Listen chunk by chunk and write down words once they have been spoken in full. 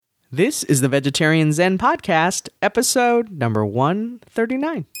This is the Vegetarian Zen Podcast, episode number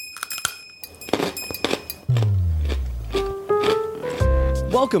 139.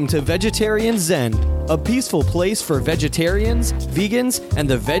 Welcome to Vegetarian Zen, a peaceful place for vegetarians, vegans, and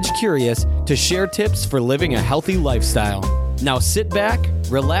the veg curious to share tips for living a healthy lifestyle. Now sit back,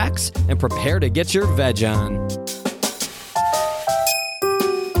 relax, and prepare to get your veg on.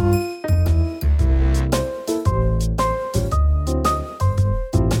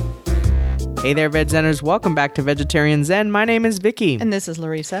 Hey there, Veg Zenners. Welcome back to Vegetarian Zen. My name is Vicky. And this is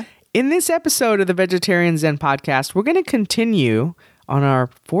Larissa. In this episode of the Vegetarian Zen Podcast, we're going to continue on our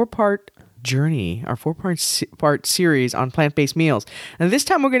four-part journey, our four-part series on plant-based meals. And this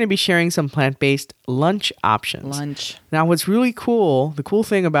time we're going to be sharing some plant-based lunch options. Now, what's really cool, the cool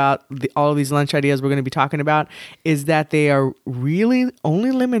thing about all of these lunch ideas we're going to be talking about is that they are really only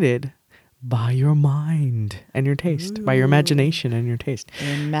limited by your mind and your taste, by your imagination and your taste.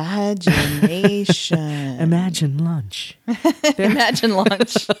 Imagination. Imagine lunch. Imagine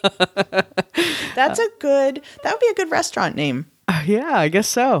lunch. That would be a good restaurant name. Yeah, I guess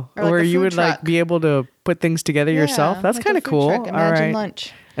so. Or like Where a you food would truck. be able to put things together yourself. That's like kind a of food cool. truck. Imagine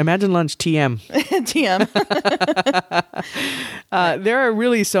lunch. Imagine lunch, TM. TM. There are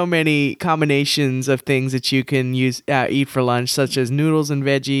really so many combinations of things that you can eat for lunch, such as noodles and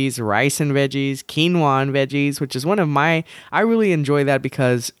veggies, rice and veggies, quinoa and veggies, which is one of I really enjoy that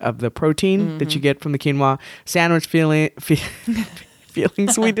because of the protein that you get from the quinoa. Sandwich feelings.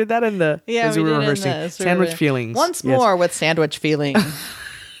 We did that as we were rehearsing. Sandwich feelings. Once more with sandwich feeling.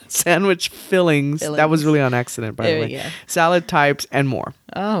 Sandwich fillings. That was really on accident, by the way. Yeah. Salad types and more.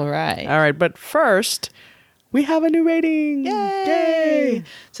 All right. All right, but first, we have a new rating. Yay!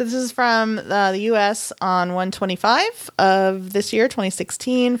 So this is from the U.S. on 125 of this year,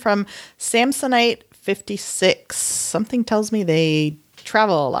 2016, from Samsonite 56. Something tells me they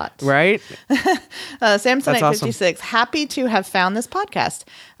travel a lot. Right? Samsonite awesome. 56. Happy to have found this podcast.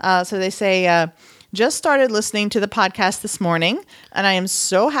 So they say, just started listening to the podcast this morning, and I am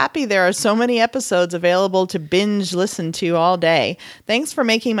so happy there are so many episodes available to binge listen to all day. Thanks for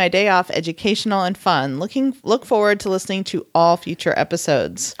making my day off educational and fun. Look forward to listening to all future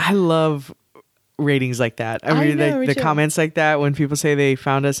episodes. I love ratings like that. I mean, know, me the too. comments like that when people say they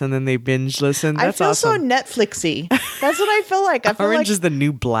found us and then they binge listen. That's I feel awesome. so Netflixy. That's what I feel like. I feel Orange like, is the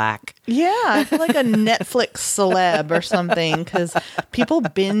new black. yeah, I feel like a Netflix celeb or something because people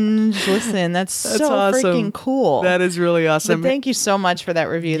binge listen. That's so awesome. freaking cool. That is really awesome. But thank you so much for that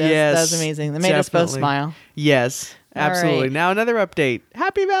review. That was amazing. That made us both smile. Yes, absolutely. right. Now another update.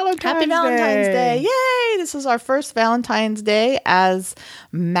 Happy Valentine's Happy Valentine's Day. Yay! This is our first Valentine's Day as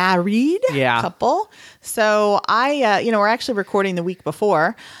married couple. So we're actually recording the week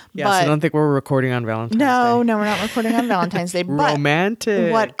before. Yes, but I don't think we're recording on Valentine's Day. No, we're not recording on Valentine's Day. But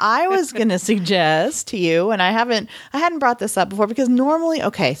romantic. What I was going to suggest to you, and I hadn't brought this up before because normally,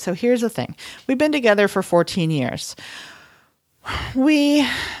 okay, so here's the thing. We've been together for 14 years. We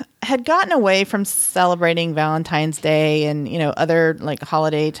had gotten away from celebrating Valentine's Day and, other like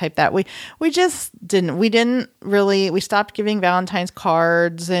holiday type that we just didn't. We stopped giving Valentine's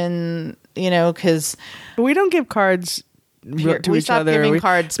cards and, because we don't give cards to we each stopped other giving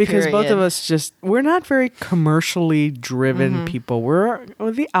cards, because both period. of us we're not very commercially driven people. We're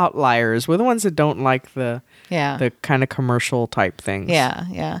the outliers. We're the ones that don't like the kind of commercial type things.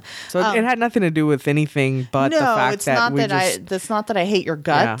 Yeah. So it had nothing to do with anything but the fact that it's not that I hate your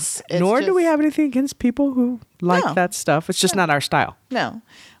guts. Yeah. Nor do we have anything against people who like that stuff. It's just not our style. No.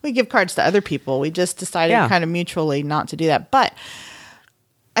 We give cards to other people. We just decided kind of mutually not to do that. But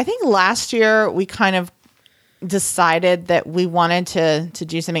I think last year we kind of decided that we wanted to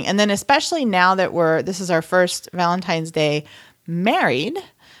do something. And then especially now that this is our first Valentine's Day married,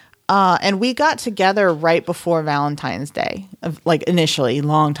 and we got together right before Valentine's Day, like initially, a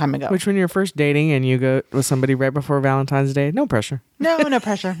long time ago. Which when you're first dating and you go with somebody right before Valentine's Day, no pressure. No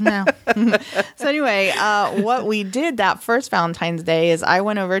pressure. No. So anyway, what we did that first Valentine's Day is I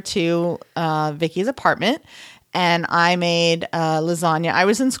went over to Vicky's apartment and I made lasagna. I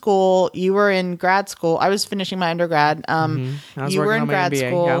was in school. You were in grad school. I was finishing my undergrad. You were in grad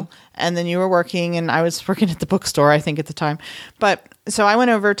school, and then you were working, and I was working at the bookstore, I think, at the time. But so I went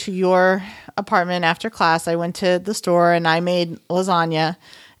over to your apartment after class. I went to the store, and I made lasagna.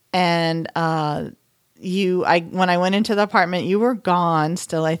 And when I went into the apartment, you were gone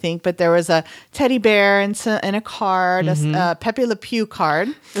still, I think, but there was a teddy bear and a card, a Pepe Le Pew card,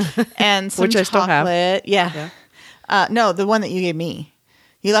 and some which chocolate. I still have. Yeah. No, the one that you gave me.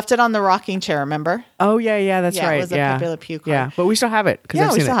 You left it on the rocking chair, remember? Oh, yeah, that's right. It was a Pepe Le Pew card. Yeah, but we still have it.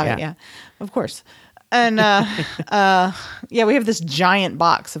 Yeah, we still have it, yeah. Of course. And yeah, we have this giant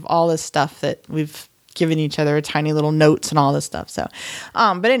box of all this stuff that we've given each other, tiny little notes and all this stuff. So,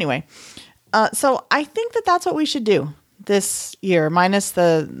 but anyway, so I think that that's what we should do this year, minus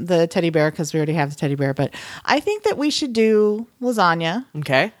the teddy bear, because we already have the teddy bear. But I think that we should do lasagna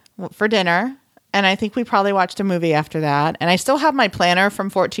Okay. for dinner. And I think we probably watched a movie after that. And I still have my planner from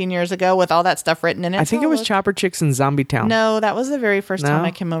 14 years ago with all that stuff written in it. I think So it was look- Chopper Chicks in Zombie Town. No, that was the very first time No?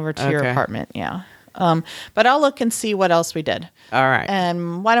 I came over to your Okay. apartment. Yeah. But I'll look and see what else we did. All right.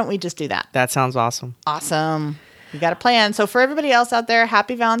 And why don't we just do that? That sounds awesome. Awesome. We got a plan. So for everybody else out there,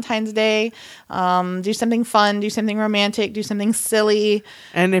 happy Valentine's Day. Do something fun, do something romantic, do something silly.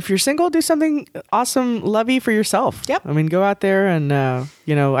 And if you're single, do something awesome, lovey for yourself. Yep. I mean, go out there and,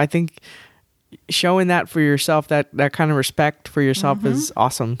 I think showing that for yourself, that kind of respect for yourself is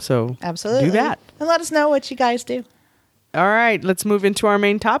awesome. So Absolutely. do that. And let us know what you guys do. All right. Let's move into our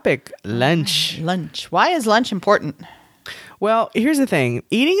main topic, lunch. Lunch. Why is lunch important? Well, here's the thing.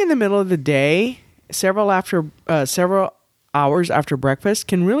 Eating in the middle of the day, several hours after breakfast,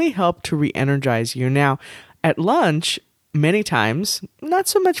 can really help to re-energize you. Now, at lunch, many times, not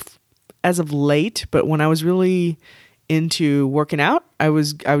so much as of late, but when I was really into working out, I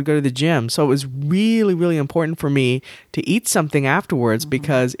would go to the gym. So it was really, really important for me to eat something afterwards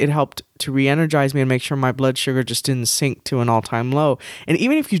because it helped to re-energize me and make sure my blood sugar just didn't sink to an all-time low. And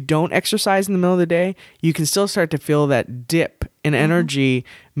even if you don't exercise in the middle of the day, you can still start to feel that dip in energy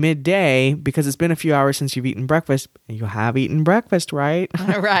midday because it's been a few hours since you've eaten breakfast. You have eaten breakfast, right?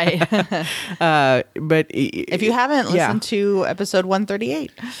 Right. But If you haven't listened to episode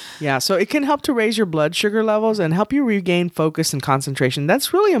 138. yeah, so it can help to raise your blood sugar levels and help you regain focus and concentration.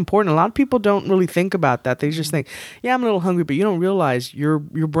 That's really important. A lot of people don't really think about that. They just think, yeah, I'm a little hungry, but you don't realize your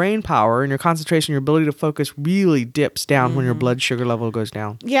brain power and your concentration, your ability to focus really dips down when your blood sugar level goes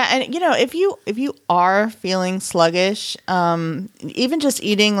down. Yeah, and if you are feeling sluggish, even just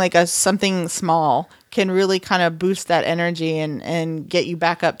eating like something small can really kind of boost that energy and get you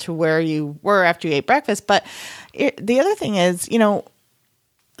back up to where you were after you ate breakfast. But the other thing is,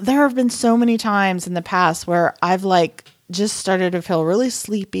 there have been so many times in the past where I've just started to feel really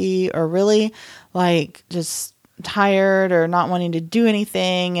sleepy or really just tired or not wanting to do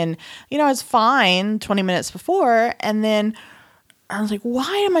anything. And, it's fine 20 minutes before. And then I was like,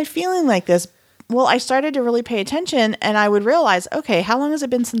 why am I feeling like this? Well, I started to really pay attention and I would realize, okay, how long has it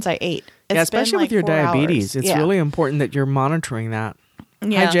been since I ate? It's Yeah, especially been with your 4 diabetes. hours. It's really important that you're monitoring that.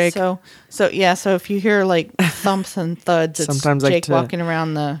 Yeah, Hi, Jake. So if you hear thumps and thuds, it's Sometimes I like Jake to walking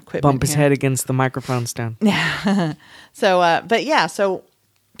around the equipment. Bump his here. head against the microphone stand. So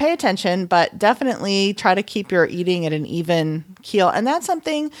pay attention, but definitely try to keep your eating at an even keel. And that's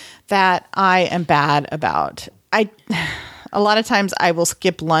something that I am bad about. A lot of times I will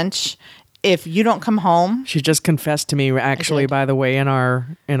skip lunch if you don't come home. She just confessed to me, actually, did. by the way, in our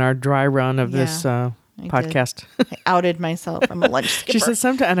dry run of this podcast. I outed myself. I'm a lunch skipper. She said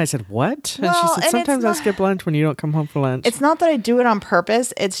sometimes, and I said, "What?" And Well, she and said, it's "Sometimes I not- skip lunch when you don't come home for lunch." It's not that I do it on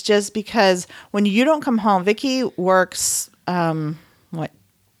purpose. It's just because when you don't come home, Vicky works,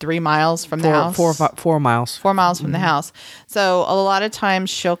 3 miles from the house? 4 miles. 4 miles from the house. So a lot of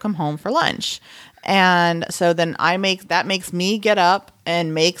times she'll come home for lunch. And so then that makes me get up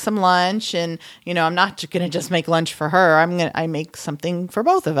and make some lunch. And, I'm not going to just make lunch for her. I make something for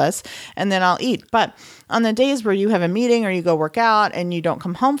both of us and then I'll eat. But on the days where you have a meeting or you go work out and you don't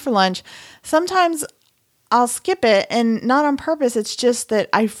come home for lunch, sometimes I'll skip it, and not on purpose. It's just that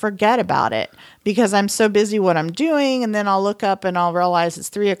I forget about it because I'm so busy what I'm doing. And then I'll look up and I'll realize it's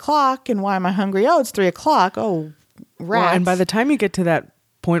 3:00. And why am I hungry? Oh, it's 3:00. Oh, rats. Well, and by the time you get to that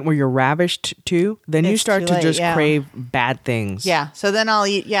point where you're ravished too, then you It's start too to late, just yeah. crave bad things. Yeah. So then I'll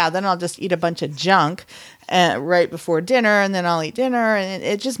eat. Yeah. Then I'll just eat a bunch of junk right before dinner, and then I'll eat dinner, and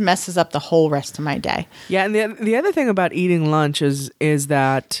it just messes up the whole rest of my day. Yeah, and the other thing about eating lunch is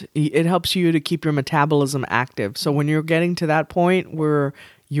that it helps you to keep your metabolism active. So when you're getting to that point where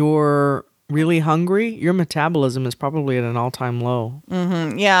you're really hungry, your metabolism is probably at an all-time low.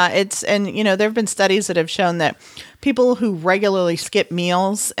 Yeah, there have been studies that have shown that people who regularly skip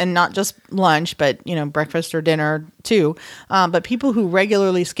meals, and not just lunch, but breakfast or dinner too, but people who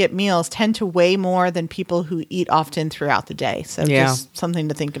regularly skip meals tend to weigh more than people who eat often throughout the day. So just something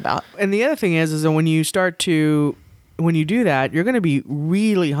to think about. And the other thing is that when you do that, you're going to be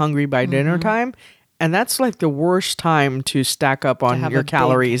really hungry by dinner time. And that's like the worst time to stack up on have your a big-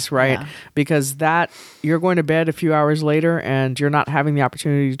 calories, right? yeah. Because you're going to bed a few hours later and you're not having the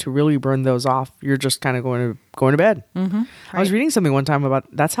opportunity to really burn those off. You're just kind of going to bed. Mm-hmm. I was reading something one time about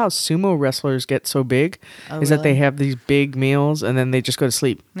that's how sumo wrestlers get so big, is that they really? have these big meals and then they just go to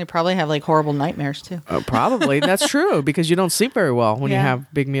sleep. They probably have like horrible nightmares too. Probably. That's true because you don't sleep very well when you Yeah.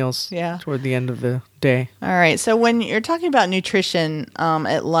 have big meals Yeah. toward the end of the day. All right. So when you're talking about nutrition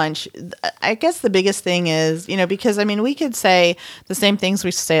at lunch, I guess the biggest thing is, because I mean, we could say the same things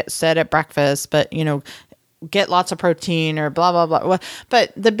we said at breakfast, but, get lots of protein or blah, blah, blah.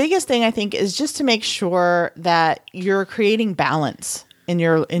 But the biggest thing I think is just to make sure that you're creating balance in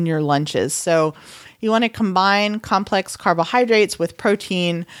your lunches. So you want to combine complex carbohydrates with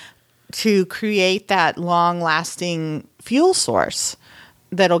protein to create that long lasting fuel source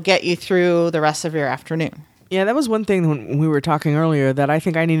that'll get you through the rest of your afternoon. Yeah, that was one thing when we were talking earlier that I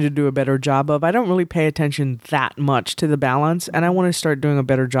think I need to do a better job of. I don't really pay attention that much to the balance, and I want to start doing a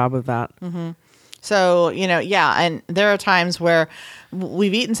better job of that. Mm-hmm. So, and there are times where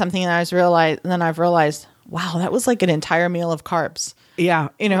we've eaten something and I've realized, wow, that was like an entire meal of carbs. Yeah.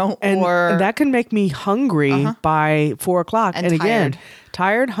 And And that can make me hungry by 4 o'clock. And again,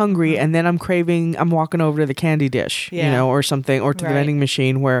 tired, hungry, and then I'm walking over to the candy dish, Yeah. or something, or to the Right. vending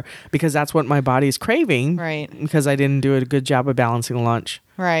machine because that's what my body is craving. Right. Because I didn't do a good job of balancing lunch.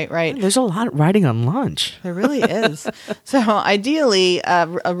 Right. There's a lot riding on lunch. There really is. So ideally,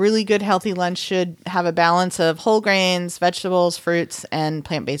 a really good healthy lunch should have a balance of whole grains, vegetables, fruits, and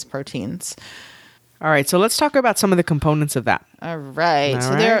plant-based proteins. All right, so let's talk about some of the components of that. All right. All So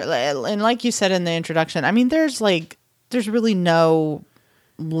right. there, and like you said in the introduction, I mean, there's really no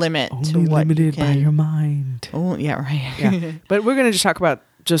limit to Only what you limited by can. your mind. Oh, yeah, right. Yeah. But we're going to just talk about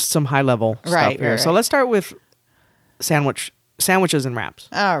just some high level stuff Right, here. right, So right. let's start with sandwiches and wraps.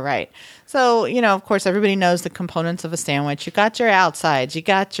 All right. So, of course, everybody knows the components of a sandwich. You got your outsides, you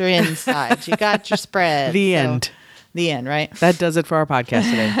got your insides, you got your spread. The So- end. The end, right? That does it for our podcast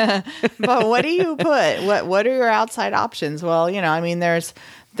today. But what do you put? What are your outside options? Well, I mean, there's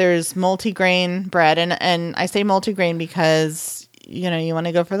multigrain bread, and I say multigrain because you want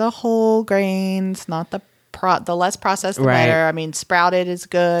to go for the whole grains, not the less processed the Right. better. I mean, sprouted is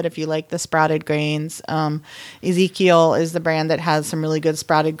good if you like the sprouted grains. Ezekiel is the brand that has some really good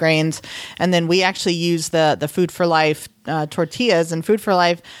sprouted grains, and then we actually use the Food for Life tortillas, and Food for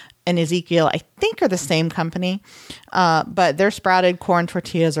Life and Ezekiel, I think, are the same company, but their sprouted corn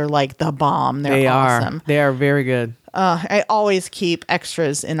tortillas are like the bomb. They're awesome. They are very good. I always keep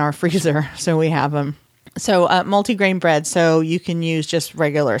extras in our freezer, so we have them. So multigrain bread, so you can use just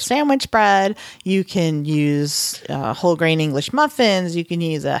regular sandwich bread. You can use whole grain English muffins. You can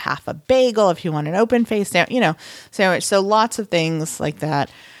use a half a bagel if you want an open face sandwich. So lots of things like that.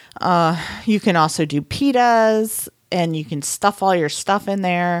 You can also do pitas, and you can stuff all your stuff in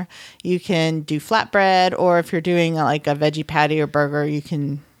there. You can do flatbread, or if you're doing like a veggie patty or burger, you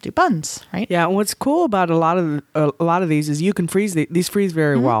can do buns, right? Yeah, and what's cool about a lot of these is you can freeze these freeze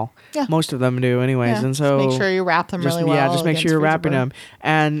very well. Yeah. Most of them do, anyways. Yeah, And so just make sure you wrap them really well. Yeah, just make against sure you're freezer wrapping burn. them,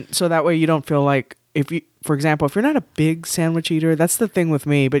 and so that way you don't feel like for example, if you're not a big sandwich eater, that's the thing with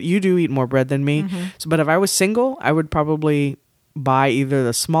me. But you do eat more bread than me. So, but if I was single, I would probably buy either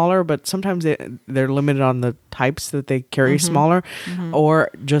the smaller, but sometimes they're limited on the types that they carry smaller, or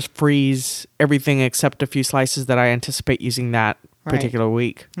just freeze everything except a few slices that I anticipate using that Right. particular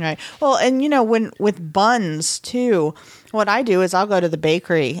week. Right. Well, and when with buns too, what I do is I'll go to the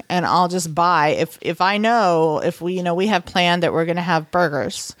bakery and I'll just buy if I know if we have planned that we're going to have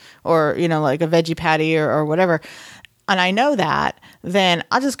burgers or like a veggie patty or whatever, and I know that, then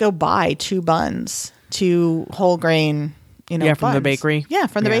I'll just go buy 2 buns, 2 whole grain. From the from the bakery? Yeah,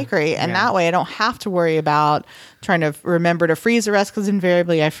 from the Yeah. bakery. And Yeah. that way I don't have to worry about trying to remember to freeze the rest because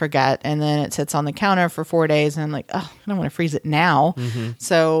invariably I forget. And then it sits on the counter for 4 days and I'm like, oh, I don't want to freeze it now.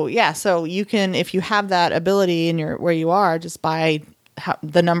 So, yeah, so you can, if you have that ability in where you are, just buy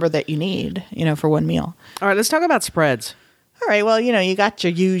the number that you need, for one meal. All right, let's talk about spreads. All right, well, you got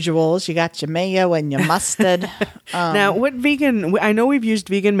your usuals. You got your mayo and your mustard. Now, what vegan? I know we've used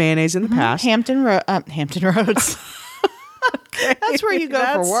vegan mayonnaise in the past. Hampton Roads. That's where you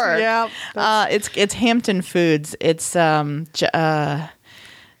go for work. Yeah. It's Hampton Foods. It's I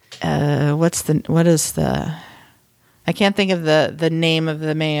can't think of the name of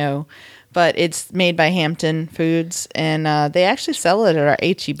the mayo, but it's made by Hampton Foods, and they actually sell it at our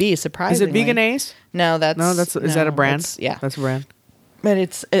HEB. Is Surprisingly, it Vegan-Ace? No, Is that a brand? Yeah, That's a brand. but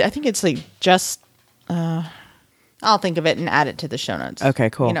I think it's like just. I'll think of it and add it to the show notes.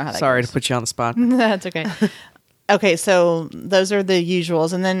 Okay, cool. You know how that Sorry goes. to put you on the spot. That's okay. Okay, so those are the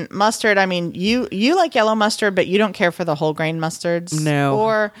usuals, and then mustard. I mean, you like yellow mustard, but you don't care for the whole grain mustards.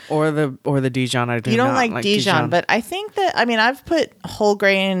 No, or the Dijon. I do. you don't not like Dijon, but I think that I've put whole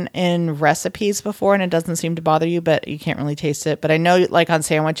grain in recipes before, and it doesn't seem to bother you, but you can't really taste it. But I know, like on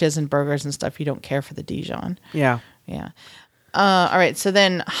sandwiches and burgers and stuff, you don't care for the Dijon. Yeah. Yeah. All right. So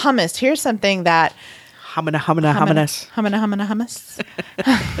then hummus. Here's something that. Hummus.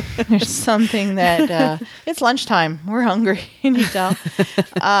 There's something that it's lunchtime. We're hungry. You can tell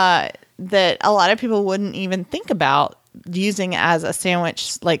that a lot of people wouldn't even think about using as a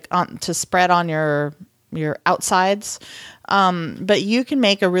sandwich, like to spread on your outsides. But you can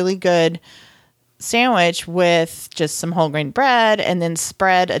make a really good sandwich with just some whole grain bread, and then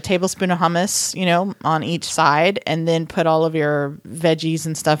spread a tablespoon of hummus, on each side, and then put all of your veggies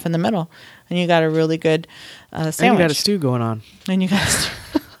and stuff in the middle, and you got a really good sandwich. And you got a stew going on. And you got a stew.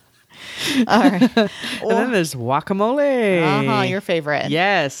 All right. And then there's guacamole. Your favorite.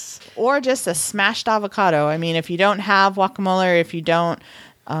 Yes. Or just a smashed avocado. I mean, if you don't have guacamole, or if you don't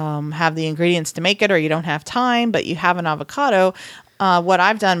have the ingredients to make it, or you don't have time, but you have an avocado. What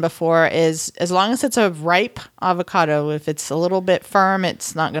I've done before is, as long as it's a ripe avocado, if it's a little bit firm,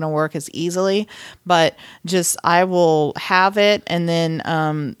 it's not going to work as easily. But I will have it, and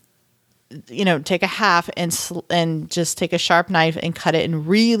then take a half and just take a sharp knife and cut it in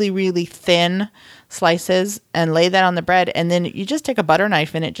really, really thin slices and lay that on the bread, and then you just take a butter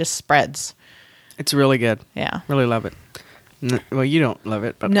knife and it just spreads. It's really good. Yeah, really love it. Well, you don't love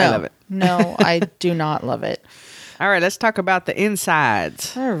it, but no, I love it. No, I do not love it. All right, let's talk about the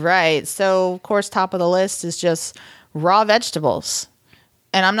insides. All right. So, of course, top of the list is just raw vegetables.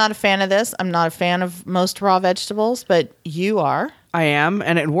 And I'm not a fan of this. I'm not a fan of most raw vegetables, but you are. I am.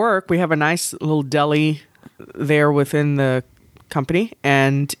 And at work, we have a nice little deli there within the company,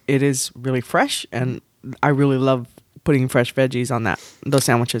 and it is really fresh. And I really love putting fresh veggies on those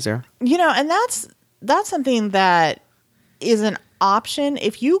sandwiches there. And that's something that is an option.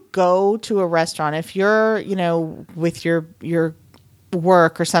 If you go to a restaurant, if you're, with your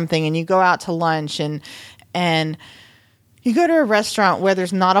work or something, and you go out to lunch and you go to a restaurant where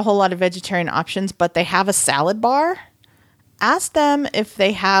there's not a whole lot of vegetarian options, but they have a salad bar, ask them if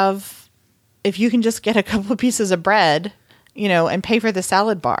you can just get a couple of pieces of bread, and pay for the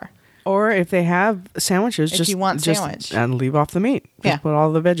salad bar. Or if they have sandwiches, you want sandwich, and leave off the meat. Just put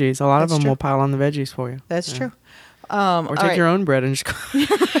all the veggies. A lot of them will pile on the veggies for you. That's true. Or take your own bread and just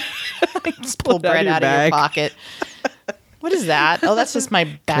just pull bread out of your pocket. What is that? Oh, that's just my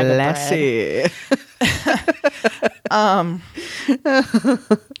bag of bread.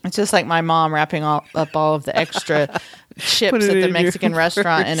 It's just like my mom wrapping up all of the extra chips at the Mexican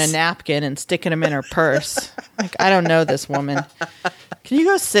restaurant in a napkin and sticking them in her purse. Like, I don't know this woman. Can you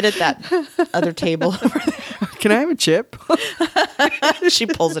go sit at that other table over there? Can I have a chip? She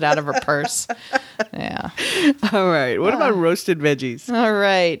pulls it out of her purse. Yeah. All right. What about roasted veggies? All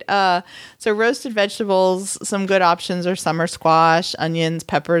right. So roasted vegetables, some good options are summer squash, onions,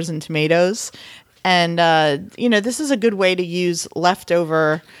 peppers, and tomatoes. And, this is a good way to use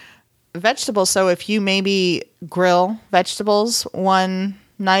leftover vegetables. So if you maybe grill vegetables one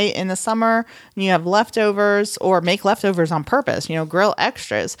night in the summer and you have leftovers, or make leftovers on purpose, grill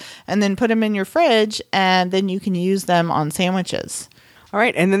extras and then put them in your fridge, and then you can use them on sandwiches. All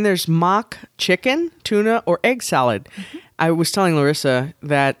right. And then there's mock chicken, tuna, or egg salad. Mm-hmm. I was telling Larissa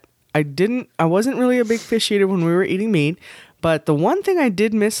that I wasn't really a big fish eater when we were eating meat, but the one thing I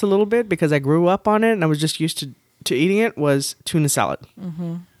did miss a little bit, because I grew up on it and I was just used to eating it, was tuna salad.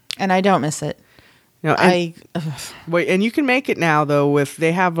 Mm-hmm. And I don't miss it. Wait, and you can make it now though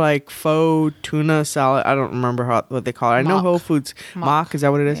they have like faux tuna salad. I don't remember what they call it. I know Whole Foods mock, is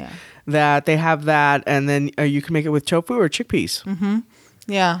that what it is? Yeah. That they have that, and then you can make it with tofu or chickpeas. Mm-hmm.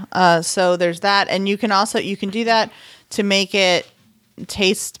 Yeah. So there's that, and you can do that to make it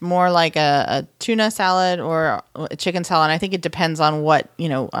taste more like a tuna salad or a chicken salad. I think it depends on what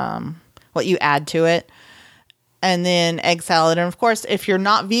you add to it. And then egg salad. And of course, if you're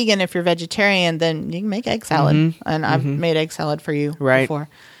not vegan, if you're vegetarian, then you can make egg salad. Mm-hmm. And I've made egg salad for you before.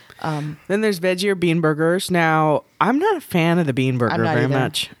 Then there's veggie or bean burgers. Now, I'm not a fan of the bean burger very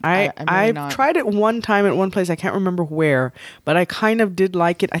much. I've tried it one time at one place. I can't remember where, but I kind of did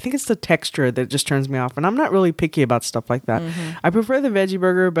like it. I think it's the texture that just turns me off. And I'm not really picky about stuff like that. Mm-hmm. I prefer the veggie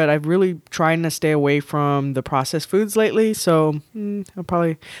burger, but I've really tried to stay away from the processed foods lately. So I'm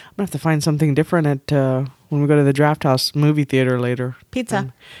going to have to find something different at when we go to the Draft House movie theater later.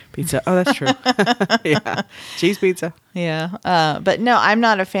 Pizza. Oh, that's true. Yeah. Cheese pizza. Yeah. But no, I'm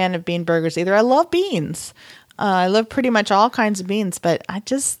not a fan of bean burgers either. I love beans. I love pretty much all kinds of beans, but I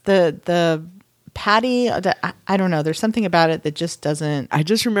just, the patty. I don't know. There's something about it that just doesn't. I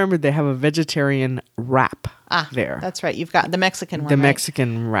just remembered they have a vegetarian wrap there. That's right. You've got the Mexican one. The right?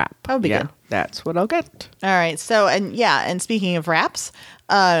 Mexican wrap. That would be good. That's what I'll get. All right. So, and speaking of wraps,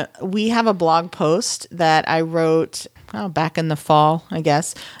 we have a blog post that I wrote back in the fall, I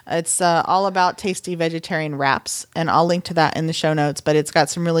guess. It's all about tasty vegetarian wraps, and I'll link to that in the show notes, but it's got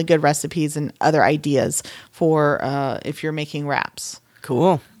some really good recipes and other ideas for if you're making wraps.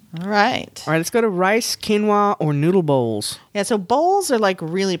 Cool. All right. All right, let's go to rice, quinoa, or noodle bowls. Yeah, so bowls are like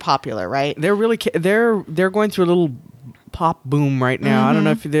really popular, right? They're really they're going through a little pop boom right now. I don't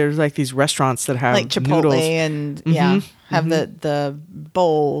know if there's like these restaurants that have like Chipotle noodles. and have the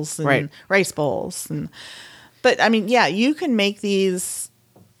bowls and rice bowls but I mean, you can make these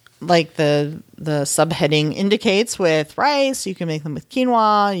like the subheading indicates with rice. You can make them with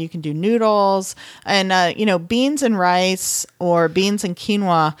quinoa. You can do noodles, and beans and rice or beans and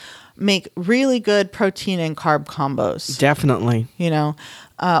quinoa make really good protein and carb combos. Definitely.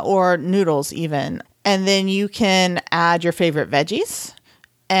 Or noodles even. And then you can add your favorite veggies.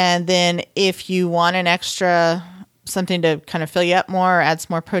 And then if you want an extra something to kind of fill you up more, add some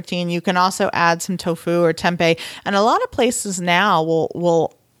more protein, you can also add some tofu or tempeh. And a lot of places now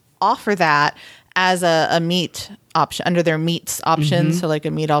will offer that as a meat option under their meats option. So like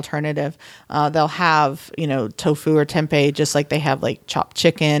a meat alternative, they'll have, tofu or tempeh, just like they have like chopped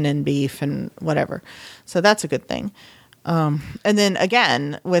chicken and beef and whatever. So that's a good thing. And then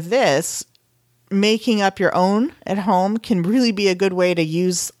again, with this, making up your own at home can really be a good way to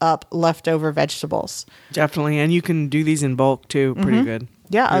use up leftover vegetables. Definitely. And you can do these in bulk too. Pretty good.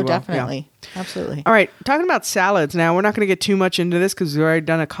 Yeah. Pretty Oh, definitely. Yeah. Absolutely. All right. Talking about salads now, we're not going to get too much into this because we've already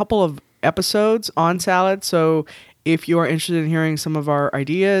done a couple of episodes on salads. So if you are interested in hearing some of our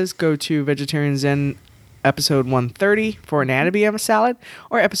ideas, go to Vegetarian Zen episode 130 for anatomy of a salad,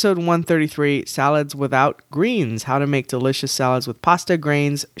 or episode 133, salads without greens, how to make delicious salads with pasta,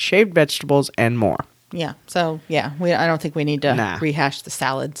 grains, shaved vegetables, and more. Yeah. So I don't think we need to rehash the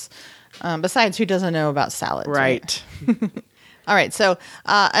salads. Besides, who doesn't know about salads? Right. All right. So,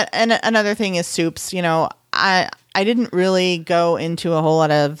 and another thing is soups. I didn't really go into a whole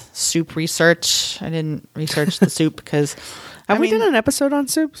lot of soup research. I didn't research the soup because Have we done an episode on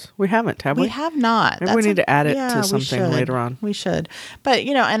soups? We haven't, have we? We have not. Maybe we need to add it to something later on. We should. But,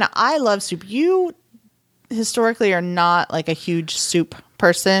 and I love soup. You historically are not like a huge soup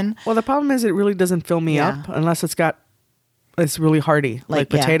person. Well, the problem is it really doesn't fill me up unless it's really hearty, like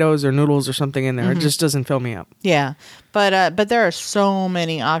potatoes or noodles or something in there. It just doesn't fill me up. Yeah. But there are so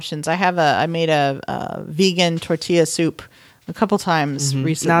many options. I made a vegan tortilla soup a couple times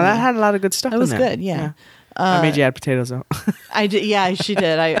recently. Now that had a lot of good stuff in there. It was good, yeah. I made you add potatoes though. I did, yeah, she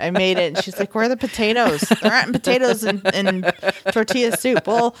did. I made it, and she's like, "Where are the potatoes? There aren't potatoes in tortilla soup."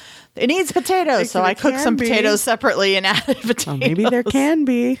 Well, it needs potatoes, so I cooked some potatoes separately and added potatoes. Oh, maybe there can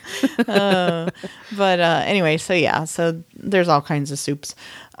be. But anyway, so there's all kinds of soups.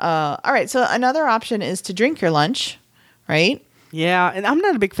 All right, so another option is to drink your lunch, right? Yeah, and I'm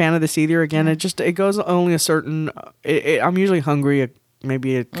not a big fan of this either. Again, it goes only a certain. I'm usually hungry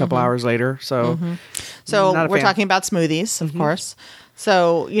maybe a couple hours later. So, so we're talking about smoothies, of course.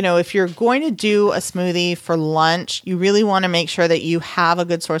 So, if you're going to do a smoothie for lunch, you really want to make sure that you have a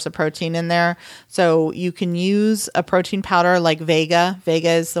good source of protein in there. So you can use a protein powder like Vega. Vega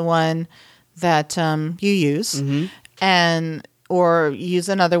is the one that you use, or use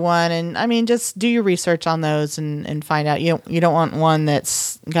another one. And just do your research on those and find out. You don't want one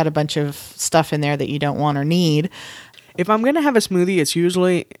that's got a bunch of stuff in there that you don't want or need. If I'm going to have a smoothie, it's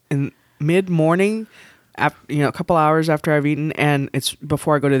usually in mid-morning, a couple hours after I've eaten, and it's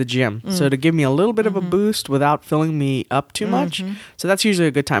before I go to the gym. So to give me a little bit of a boost without filling me up too much. So that's usually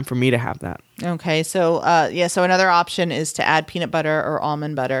a good time for me to have that. Okay. So, so another option is to add peanut butter or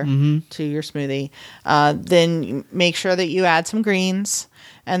almond butter to your smoothie. Then make sure that you add some greens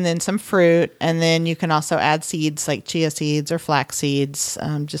and then some fruit. And then you can also add seeds like chia seeds or flax seeds,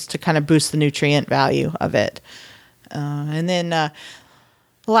 just to kind of boost the nutrient value of it. And then the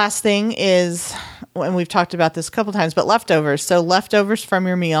last thing is, and we've talked about this a couple times, but leftovers. So leftovers from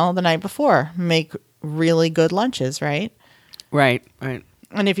your meal the night before make really good lunches, right? Right.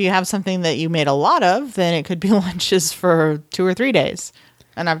 And if you have something that you made a lot of, then it could be lunches for 2 or 3 days.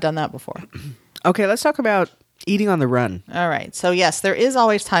 And I've done that before. Okay, let's talk about eating on the run. All right. So yes, there is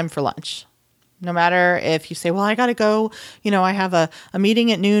always time for lunch. No matter if you say, well, I got to go, I have a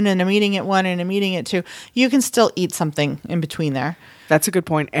meeting at noon and a meeting at 1 and a meeting at 2, you can still eat something in between there. That's a good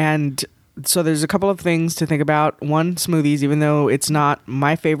point. And So there's a couple of things to think about. One, smoothies, even though it's not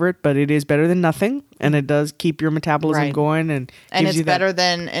my favorite, but it is better than nothing, and it does keep your metabolism Right. going, and And gives it's you that-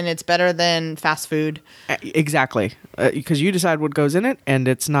 better than fast food. Exactly, because you decide what goes in it, and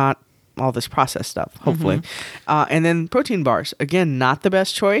it's not all this processed stuff, hopefully. And then protein bars. Again, not the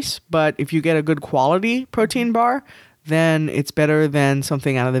best choice, but if you get a good quality protein bar, then it's better than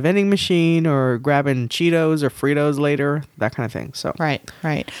something out of the vending machine or grabbing Cheetos or Fritos later, that kind of thing. So Right.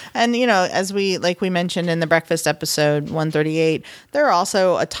 And, as we mentioned in the breakfast episode 138, there are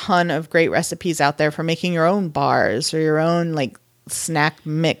also a ton of great recipes out there for making your own bars or your own snack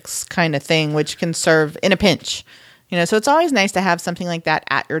mix kind of thing, which can serve in a pinch. So it's always nice to have something like that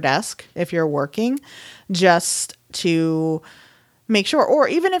at your desk if you're working, just to make sure, or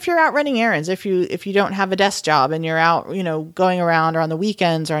even if you're out running errands, if you don't have a desk job and you're out, going around, or on the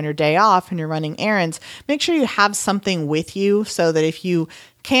weekends or on your day off and you're running errands, make sure you have something with you so that if you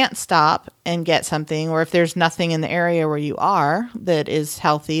can't stop and get something, or if there's nothing in the area where you are that is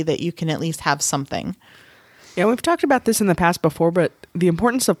healthy, that you can at least have something. yeah, we've talked about this in the past before, but the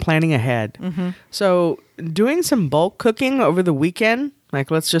importance of planning ahead. So doing some bulk cooking over the weekend, like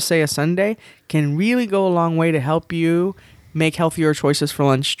let's just say a Sunday, can really go a long way to help you make healthier choices for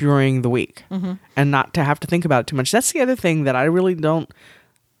lunch during the week and not to have to think about it too much. That's the other thing that I really don't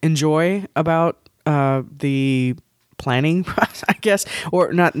enjoy about the planning process, I guess,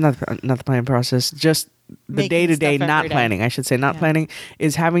 or not the planning process, just the Making day-to-day stuff not every day. planning. I should say not planning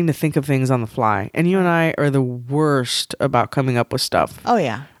is having to think of things on the fly. And you and I are the worst about coming up with stuff Oh,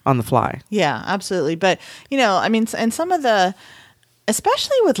 yeah. on the fly. Yeah, absolutely. But, and some of the,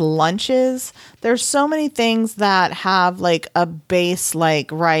 especially with lunches, there's so many things that have a base like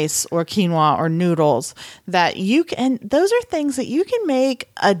rice or quinoa or noodles that those are things that you can make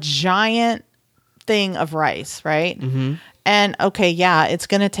a giant thing of rice, right? Mm-hmm. And okay, yeah, it's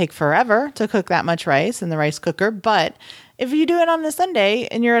going to take forever to cook that much rice in the rice cooker, but if you do it on a Sunday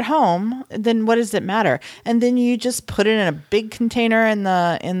and you're at home, then what does it matter? And then you just put it in a big container in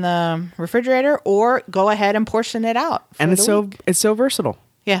the refrigerator, or go ahead and portion it out. And it's so versatile,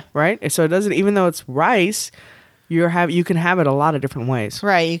 yeah, right? So it doesn't, even though it's rice, you can have it a lot of different ways.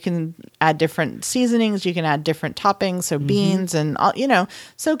 right. You can add different seasonings. You can add different toppings, so beans and all,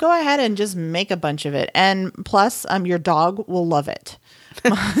 So go ahead and just make a bunch of it. And plus, your dog will love it.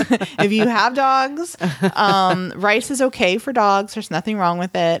 If you have dogs, rice is okay for dogs. There's nothing wrong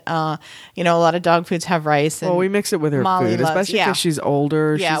with it. A lot of dog foods have rice. And Well, we mix it with her Molly food, loves- especially yeah. because she's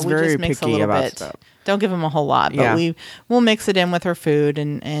older. Yeah, she's we very just mix a picky little about bit. stuff. Don't give them a whole lot, but Yeah. we'll mix it in with her food,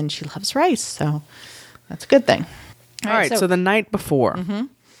 and she loves rice, so that's a good thing. All right, so the night before.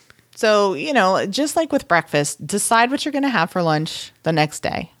 So, just like with breakfast, decide what you're going to have for lunch the next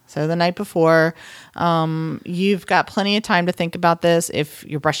day. So the night before, you've got plenty of time to think about this. If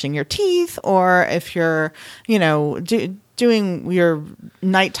you're brushing your teeth, or if you're, doing your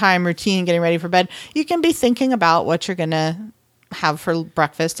nighttime routine, getting ready for bed, you can be thinking about what you're going to have for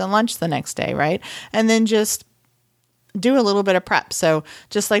breakfast and lunch the next day, right? And then just do a little bit of prep. So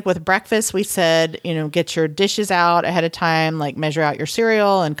just like with breakfast, we said, get your dishes out ahead of time, like measure out your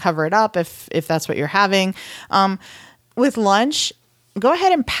cereal and cover it up if that's what you're having. With lunch, go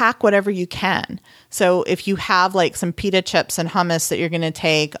ahead and pack whatever you can. So if you have some pita chips and hummus that you're going to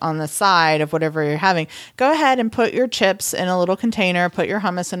take on the side of whatever you're having, go ahead and put your chips in a little container, put your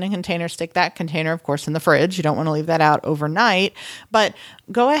hummus in a container, stick that container, of course, in the fridge. You don't want to leave that out overnight, but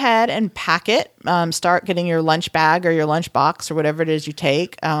go ahead and pack it. Start getting your lunch bag or your lunch box or whatever it is you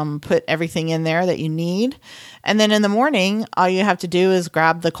take. Put everything in there that you need. And then in the morning, all you have to do is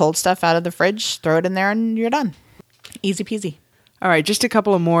grab the cold stuff out of the fridge, throw it in there, and you're done. Easy peasy. All right, just a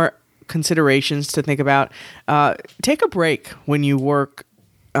couple of more considerations to think about. Take a break when you work,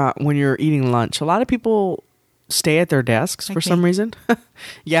 when you're eating lunch. A lot of people stay at their desks for some reason.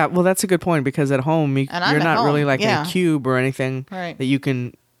 Yeah, well, that's a good point, because at home, you're not really in a cube or anything that you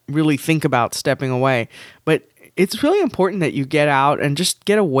can really think about stepping away. But it's really important that you get out and just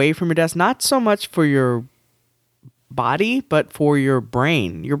get away from your desk, not so much for your body, but for your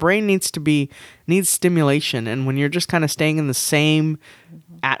brain. Your brain needs stimulation, and when you're just kind of staying in the same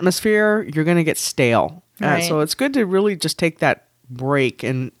atmosphere, you're going to get stale. Right. So it's good to really just take that break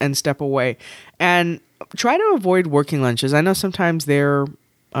and step away, and try to avoid working lunches. I know sometimes they're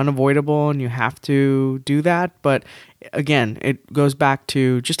unavoidable and you have to do that, but again, it goes back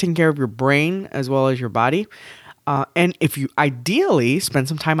to just taking care of your brain as well as your body. And if you ideally spend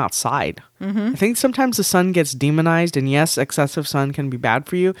some time outside. I think sometimes the sun gets demonized, and yes, excessive sun can be bad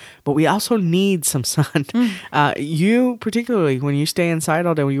for you, but we also need some sun. You, particularly when you stay inside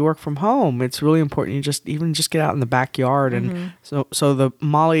all day, when you work from home, it's really important you just get out in the backyard. And so the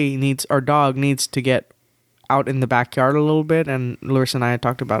Molly our dog needs to get out in the backyard a little bit, and Larissa and I had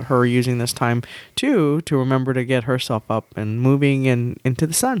talked about her using this time too to remember to get herself up and moving and into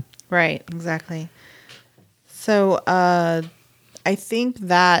the sun. Right, exactly. So I think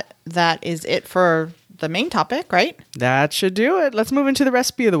that is it for the main topic, right? That should do it. Let's move into the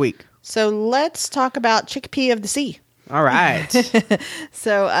recipe of the week. So let's talk about chickpea of the sea. All right.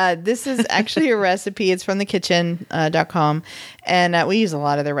 So this is actually a recipe. It's from thekitchen.com. And we use a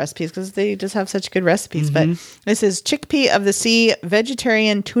lot of their recipes because they just have such good recipes. But this is chickpea of the sea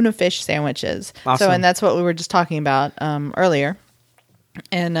vegetarian tuna fish sandwiches. Awesome. So, and that's what we were just talking about earlier.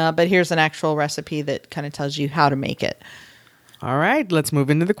 And but here's an actual recipe that kind of tells you how to make it. All right, let's move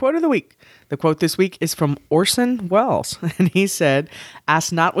into the quote of the week. The quote this week is from Orson Welles, and he said,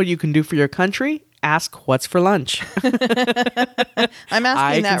 "Ask not what you can do for your country, ask what's for lunch." I'm asking that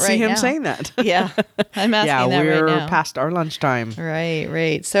right now. I can see him saying that. Yeah, I'm asking that right now. Yeah, we're past our lunchtime.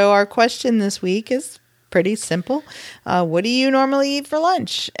 Right. So our question this week is pretty simple. What do you normally eat for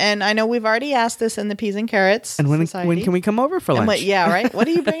lunch? And I know we've already asked this in the Peas and Carrots And when Society. can we come over for lunch? Right? What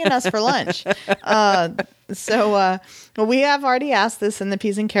are you bringing us for lunch? So we have already asked this in the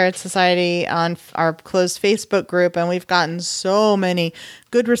Peas and Carrots Society on our closed Facebook group, and we've gotten so many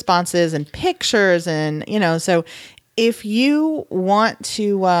good responses and pictures, and so if you want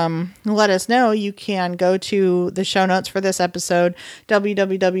to let us know, you can go to the show notes for this episode,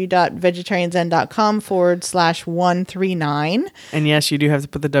 www.vegetarianzen.com/139. And yes, you do have to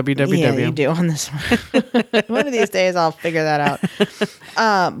put the www. Yeah, you do on this one. One of these days, I'll figure that out.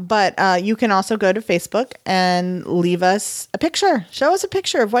 But you can also go to Facebook and leave us a picture. Show us a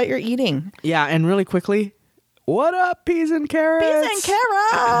picture of what you're eating. Yeah, and really quickly, what up, Peas and Carrots? Peas and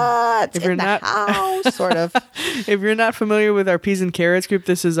Carrots If you're in the house, sort of. If you're not familiar with our Peas and Carrots group,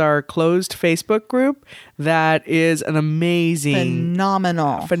 this is our closed Facebook group that is an amazing,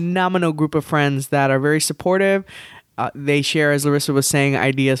 phenomenal group of friends that are very supportive. They share, as Larissa was saying,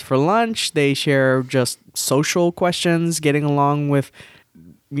 ideas for lunch. They share just social questions, getting along with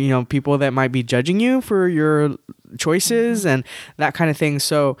people that might be judging you for your choices and that kind of thing.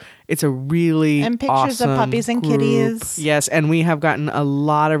 So it's a really and pictures awesome of puppies and group. kitties. Yes, and we have gotten a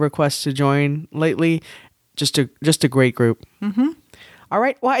lot of requests to join lately. Just a great group. All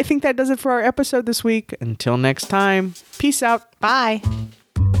right. Well, I think that does it for our episode this week. Until next time, peace out. Bye.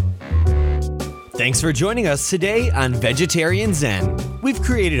 Thanks for joining us today on Vegetarian Zen. We've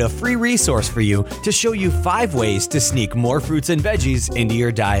created a free resource for you to show you 5 ways to sneak more fruits and veggies into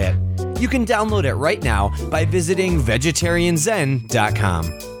your diet. You can download it right now by visiting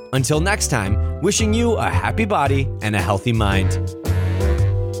vegetarianzen.com. Until next time, wishing you a happy body and a healthy mind.